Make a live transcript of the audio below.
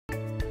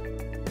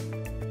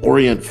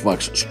Orient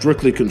Flex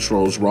strictly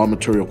controls raw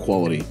material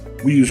quality.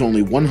 We use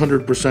only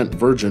 100%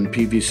 virgin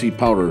PVC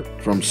powder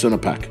from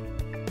Sinopec.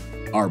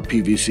 Our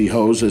PVC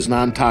hose is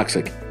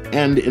non-toxic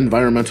and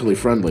environmentally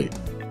friendly.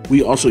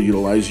 We also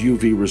utilize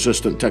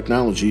UV-resistant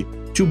technology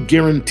to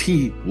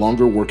guarantee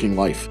longer working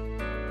life.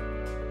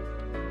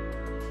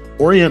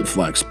 Orient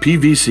Flex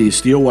PVC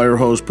steel wire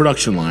hose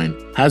production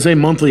line has a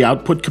monthly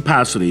output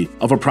capacity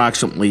of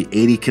approximately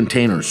 80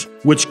 containers,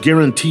 which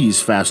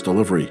guarantees fast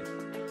delivery.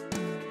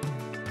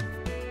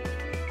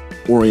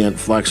 Orient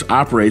Flex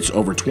operates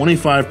over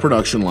 25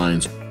 production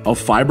lines of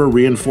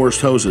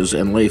fiber-reinforced hoses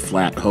and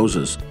lay-flat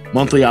hoses.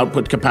 Monthly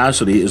output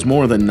capacity is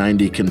more than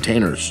 90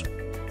 containers.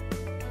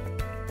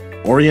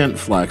 Orient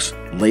Flex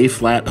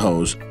lay-flat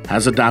hose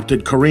has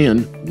adopted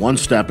Korean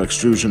one-step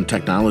extrusion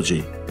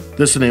technology.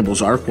 This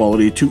enables our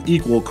quality to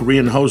equal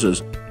Korean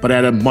hoses, but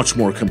at a much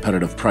more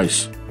competitive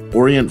price.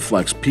 Orient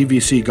Flex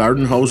PVC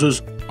garden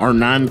hoses are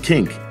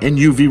non-kink and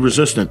UV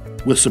resistant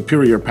with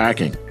superior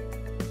packing.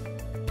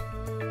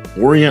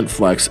 Orient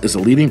Flex is a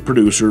leading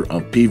producer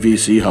of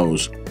PVC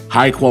hose,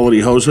 high-quality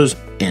hoses,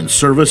 and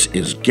service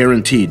is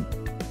guaranteed.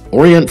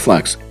 Orient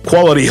Flex,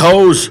 quality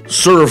hose,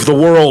 serve the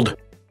world.